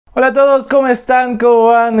Hola a todos, ¿cómo están? ¿Cómo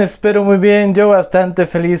van? Espero muy bien, yo bastante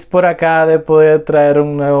feliz por acá de poder traer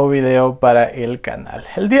un nuevo video para el canal.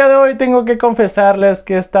 El día de hoy tengo que confesarles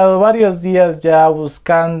que he estado varios días ya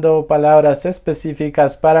buscando palabras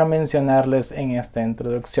específicas para mencionarles en esta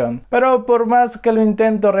introducción. Pero por más que lo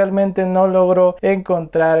intento, realmente no logro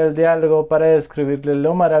encontrar el diálogo para describirles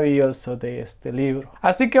lo maravilloso de este libro.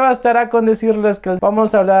 Así que bastará con decirles que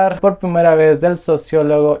vamos a hablar por primera vez del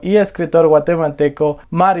sociólogo y escritor guatemalteco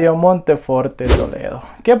Mario Monteforte Toledo,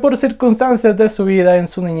 que por circunstancias de su vida en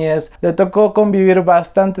su niñez le tocó convivir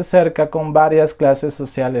bastante cerca con varias clases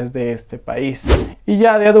sociales de este país, y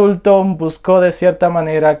ya de adulto buscó de cierta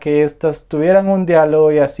manera que éstas tuvieran un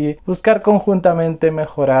diálogo y así buscar conjuntamente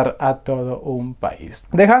mejorar a todo un país,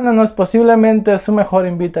 dejándonos posiblemente su mejor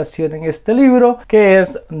invitación en este libro, que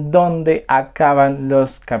es ¿Dónde acaban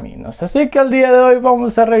los caminos? Así que el día de hoy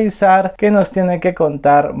vamos a revisar qué nos tiene que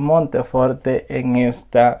contar Monteforte en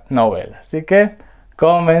esta novela. Así que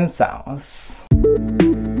comenzamos.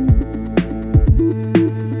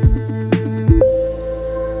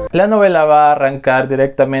 La novela va a arrancar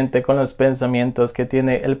directamente con los pensamientos que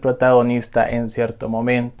tiene el protagonista en cierto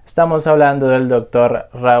momento. Estamos hablando del doctor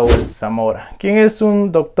Raúl Zamora, quien es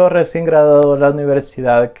un doctor recién graduado de la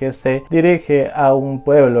universidad que se dirige a un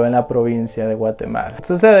pueblo en la provincia de Guatemala.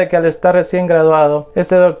 Sucede que al estar recién graduado,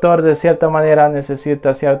 este doctor de cierta manera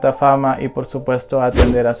necesita cierta fama y por supuesto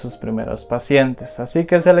atender a sus primeros pacientes. Así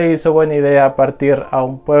que se le hizo buena idea partir a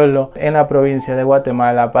un pueblo en la provincia de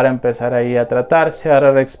Guatemala para empezar ahí a tratarse, a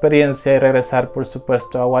experiencia y regresar por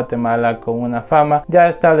supuesto a Guatemala con una fama ya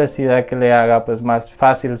establecida que le haga pues más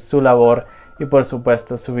fácil su labor y por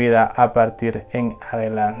supuesto su vida a partir en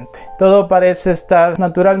adelante. Todo parece estar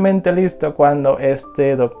naturalmente listo cuando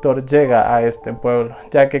este doctor llega a este pueblo,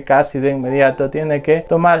 ya que casi de inmediato tiene que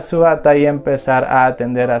tomar su bata y empezar a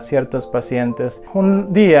atender a ciertos pacientes.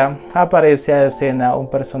 Un día aparece a escena un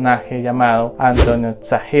personaje llamado Antonio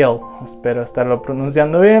Sahil. Espero estarlo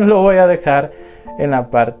pronunciando bien, lo voy a dejar en la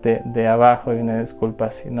parte de abajo y una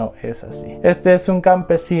disculpa si no es así. Este es un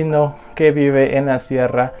campesino que vive en la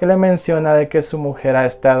sierra, que le menciona de que su mujer ha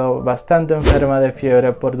estado bastante enferma de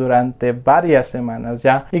fiebre por durante varias semanas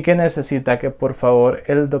ya y que necesita que por favor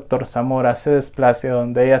el doctor Zamora se desplace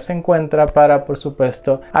donde ella se encuentra para por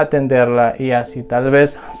supuesto atenderla y así tal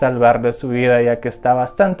vez salvarle su vida, ya que está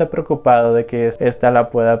bastante preocupado de que esta la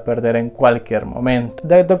pueda perder en cualquier momento.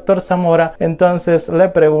 El doctor Zamora entonces le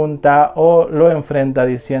pregunta o lo enfrenta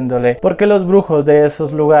diciéndole por qué los brujos de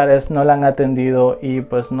esos lugares no la han atendido y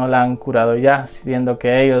pues no la han curado ya, siendo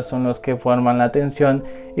que ellos son los que forman la atención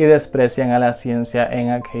y desprecian a la ciencia en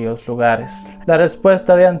aquellos lugares. La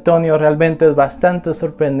respuesta de Antonio realmente es bastante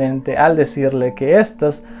sorprendente al decirle que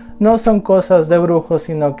estas no son cosas de brujos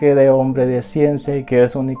sino que de hombre de ciencia y que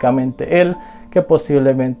es únicamente él que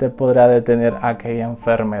posiblemente podrá detener aquella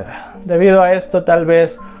enfermedad. Debido a esto, tal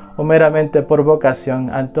vez o meramente por vocación,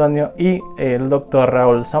 Antonio y el doctor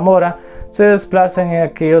Raúl Zamora se desplazan en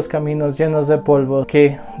aquellos caminos llenos de polvo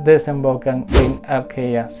que desembocan en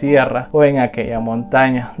aquella sierra o en aquella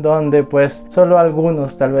montaña, donde pues solo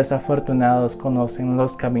algunos tal vez afortunados conocen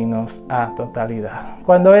los caminos a totalidad.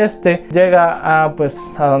 Cuando este llega a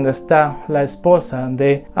donde está la esposa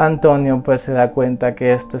de Antonio, pues se da cuenta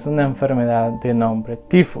que esta es una enfermedad de nombre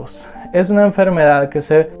tifus. Es una enfermedad que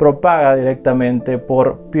se propaga directamente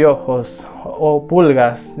por piojos o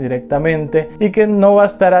pulgas directamente y que no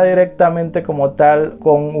bastará directamente como tal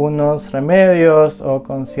con unos remedios o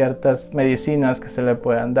con ciertas medicinas que se le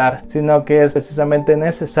puedan dar, sino que es precisamente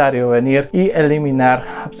necesario venir y eliminar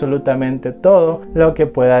absolutamente todo lo que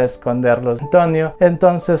pueda esconderlos. Antonio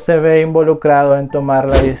entonces se ve involucrado en tomar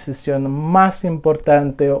la decisión más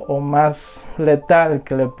importante o más letal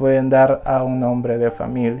que le pueden dar a un hombre de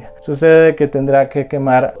familia. Sucede que tendrá que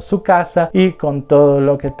quemar su casa y con todo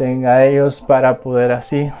lo que tenga ellos para poder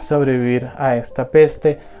así sobrevivir a esta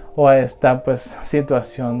peste o a esta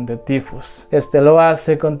situación de tifus. Este lo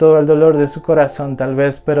hace con todo el dolor de su corazón tal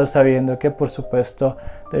vez, pero sabiendo que por supuesto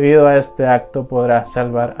debido a este acto podrá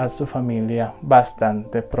salvar a su familia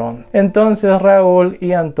bastante pronto. Entonces Raúl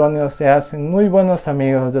y Antonio se hacen muy buenos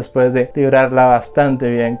amigos después de librarla bastante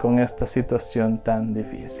bien con esta situación tan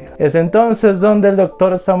difícil. Es entonces donde el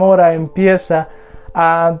doctor Zamora empieza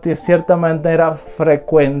a de cierta manera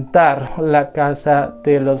frecuentar la casa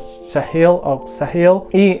de los Sahil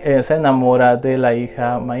y se enamora de la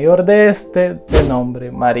hija mayor de este de nombre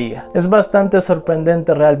María. Es bastante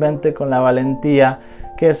sorprendente realmente con la valentía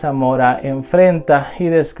que Zamora enfrenta y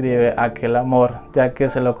describe aquel amor, ya que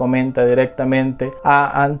se lo comenta directamente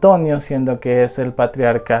a Antonio, siendo que es el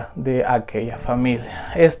patriarca de aquella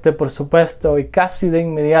familia. Por supuesto, y casi de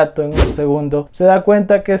inmediato, en un segundo, se da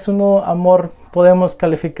cuenta que es un amor, podemos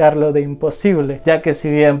calificarlo de imposible, ya que si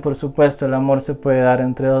bien por supuesto el amor se puede dar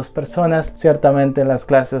entre dos personas, ciertamente las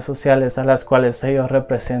clases sociales a las cuales ellos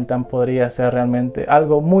representan podría ser realmente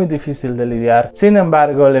algo muy difícil de lidiar. Sin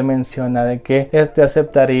embargo, le menciona de que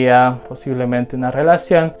aceptaría posiblemente una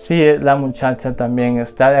relación si la muchacha también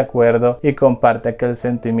está de acuerdo y comparte aquel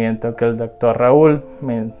sentimiento que el doctor Raúl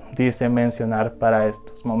dice mencionar para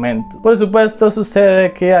estos momentos. Por supuesto,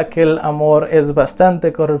 sucede que aquel amor es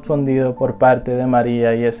bastante correspondido por parte de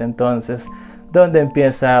María, y es entonces donde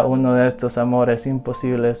empieza uno de estos amores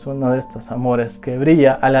imposibles, uno de estos amores que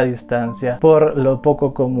brilla a la distancia por lo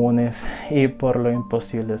poco comunes y por lo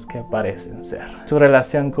imposibles que parecen ser. Su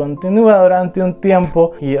relación continúa durante un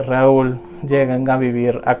tiempo y Raúl llegan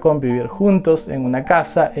a convivir juntos en una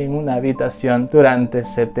casa, en una habitación durante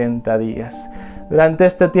 70 días. Durante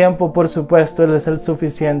este tiempo, por supuesto, él es el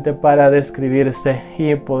suficiente para describirse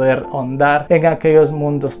y poder ahondar en aquellos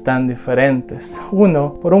mundos tan diferentes.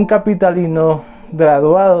 Uno, por un capitalino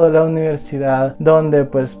graduado de la universidad, donde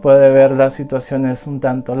pues puede ver las situaciones un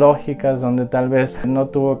tanto lógicas, donde tal vez no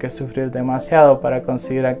tuvo que sufrir demasiado para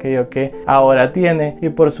conseguir aquello que ahora tiene, y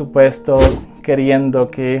por supuesto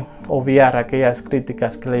queriendo que obviar aquellas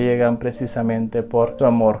críticas que le llegan precisamente por su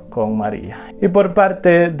amor con María. Y por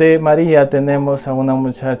parte de María tenemos a una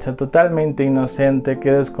muchacha totalmente inocente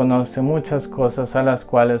que desconoce muchas cosas a las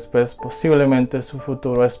cuales pues posiblemente su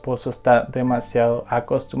futuro esposo está demasiado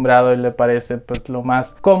acostumbrado y le parece pues lo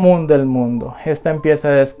más común del mundo. Esta empieza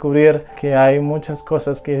a descubrir que hay muchas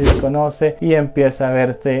cosas que desconoce y empieza a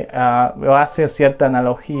verse o hace cierta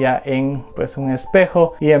analogía en pues un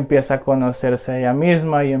espejo y empieza a conocerse a ella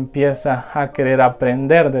misma y empieza a querer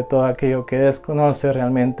aprender de todo aquello que desconoce.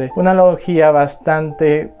 Realmente una analogía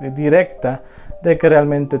bastante directa de que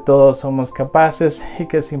realmente todos somos capaces y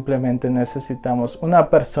que simplemente necesitamos una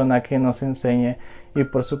persona que nos enseñe y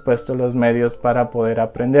por supuesto los medios para poder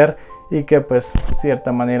aprender, y que pues de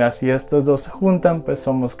cierta manera si estos dos se juntan pues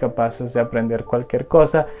somos capaces de aprender cualquier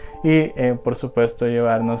cosa y por supuesto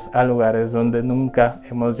llevarnos a lugares donde nunca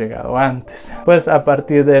hemos llegado antes. Pues a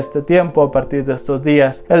partir de este tiempo, a partir de estos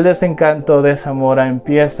días, el desencanto de Zamora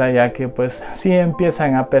empieza, ya que pues sí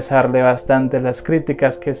empiezan a pesarle bastante las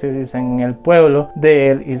críticas que se dicen en el pueblo de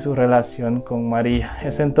él y su relación con María.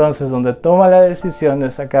 Es entonces donde toma la decisión de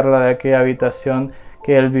sacarla de aquella habitación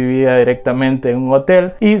que él vivía directamente en un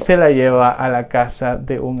hotel y se la lleva a la casa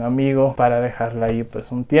de un amigo para dejarla ahí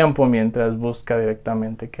pues un tiempo mientras busca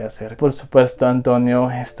directamente qué hacer. Por supuesto, a Antonio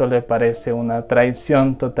esto le parece una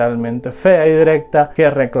traición totalmente fea y directa, que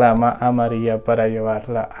reclama a María para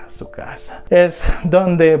llevarla a su casa. Es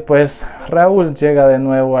donde pues Raúl llega de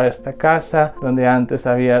nuevo a esta casa donde antes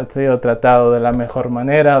había sido tratado de la mejor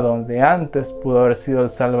manera, donde antes pudo haber sido el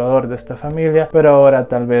salvador de esta familia, pero ahora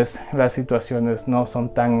tal vez las situaciones no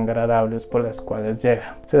son tan agradables por las cuales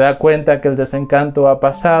llega. Se da cuenta que el desencanto ha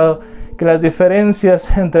pasado, que las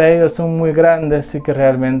diferencias entre ellos son muy grandes y que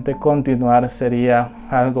realmente continuar sería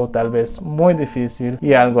algo tal vez muy difícil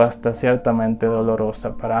y algo hasta ciertamente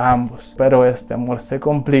dolorosa para ambos. Pero este amor se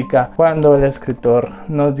complica cuando el escritor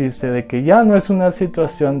nos dice de que ya no es una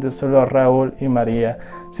situación de solo Raúl y María,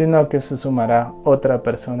 sino que se sumará otra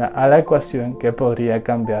persona a la ecuación que podría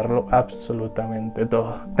cambiarlo absolutamente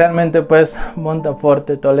todo. Realmente pues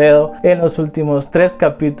Monteforte Toledo en los últimos 3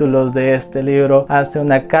 capítulos de este libro hace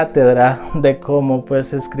una cátedra de cómo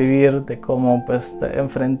pues escribir, de cómo pues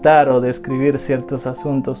enfrentar o describir ciertos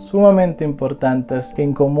asuntos sumamente importantes que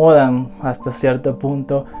incomodan hasta cierto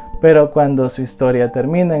punto, pero cuando su historia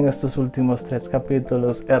termina en estos últimos 3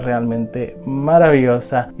 capítulos es realmente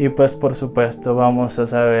maravillosa. Y pues por supuesto vamos a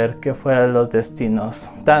saber qué fueron los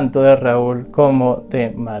destinos tanto de Raúl como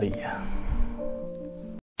de María.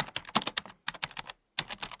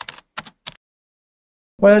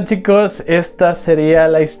 Bueno chicos, esta sería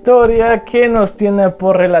la historia que nos tiene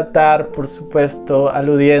por relatar, por supuesto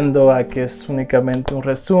aludiendo a que es únicamente un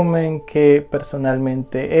resumen que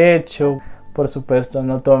personalmente he hecho. Por supuesto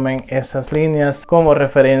no tomen esas líneas como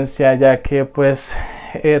referencia, ya que pues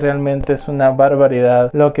realmente es una barbaridad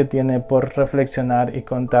lo que tiene por reflexionar y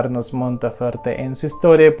contarnos Monteforte en su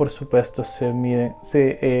historia, y por supuesto se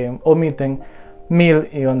omiten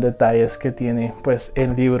 1001 detalles que tiene pues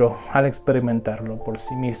el libro al experimentarlo por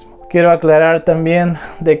sí mismo. Quiero aclarar también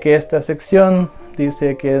de que esta sección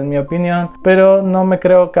dice que es mi opinión, pero no me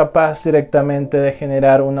creo capaz directamente de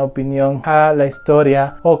generar una opinión a la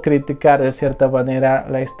historia o criticar de cierta manera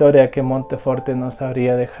la historia que Monteforte nos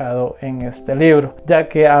habría dejado en este libro, ya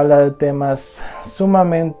que habla de temas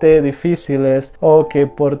sumamente difíciles o que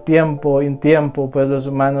por tiempo en tiempo pues los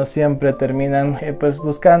humanos siempre terminan pues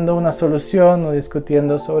buscando una solución o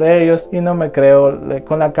discutiendo sobre ellos, y no me creo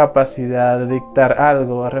con la capacidad de dictar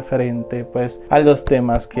algo referente pues a los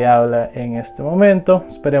temas que habla en este momento.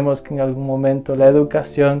 Esperemos que en algún momento la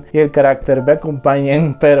educación y el carácter me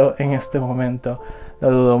acompañen, pero en este momento lo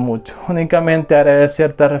dudo mucho. Únicamente haré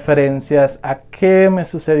ciertas referencias a qué me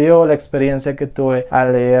sucedió, la experiencia que tuve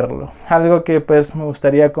al leerlo. Algo que pues me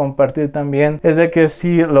gustaría compartir también es de que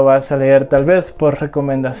si lo vas a leer tal vez por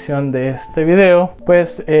recomendación de este video,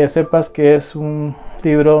 pues sepas que es un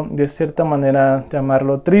libro de cierta manera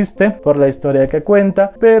llamarlo triste por la historia que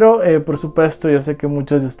cuenta, pero por supuesto yo sé que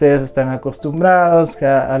muchos de ustedes están acostumbrados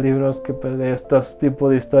a libros que pues de estos tipos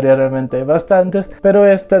de historia realmente hay bastantes, pero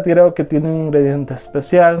esta creo que tiene un ingrediente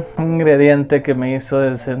especial, un ingrediente que me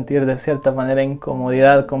hizo sentir de cierta manera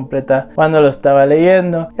incomodidad completa cuando lo estaba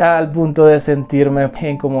leyendo, al punto de sentirme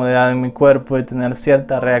incomodidad en mi cuerpo y tener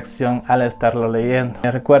cierta reacción al estarlo leyendo.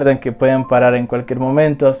 Recuerden que pueden parar en cualquier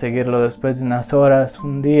momento, seguirlo después de unas horas,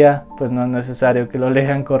 un día, pues no es necesario que lo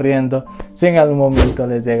lean corriendo si en algún momento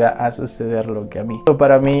les llega a suceder lo que a mí.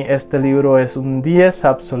 Para mí este libro es un 10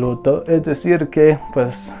 absoluto, es decir que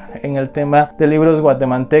pues en el tema de libros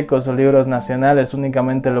guatemaltecos o libros nacionales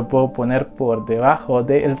únicamente lo puedo poner por debajo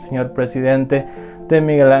de El señor presidente de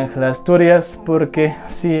Miguel Ángel Asturias, porque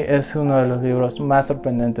sí es uno de los libros más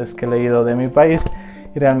sorprendentes que he leído de mi país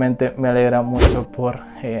y realmente me alegra mucho por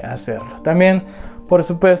hacerlo. También por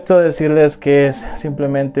supuesto decirles que es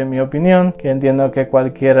simplemente mi opinión, que entiendo que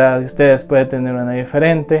cualquiera de ustedes puede tener una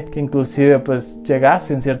diferente, que inclusive pues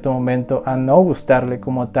llegase en cierto momento a no gustarle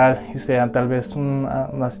como tal y sea tal vez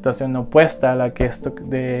una situación opuesta a la que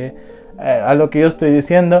a lo que yo estoy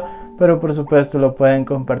diciendo, pero por supuesto lo pueden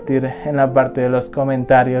compartir en la parte de los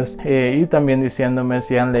comentarios y también diciéndome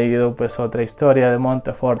si han leído pues otra historia de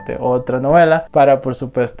Monteforte o otra novela para por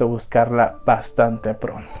supuesto buscarla bastante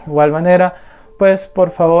pronto. De igual manera, pues por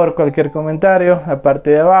favor cualquier comentario la parte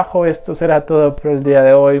de abajo. Esto será todo por el día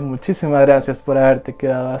de hoy. Muchísimas gracias por haberte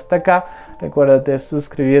quedado hasta acá. Recuérdate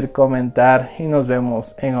suscribir, comentar y nos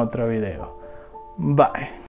vemos en otro video. Bye.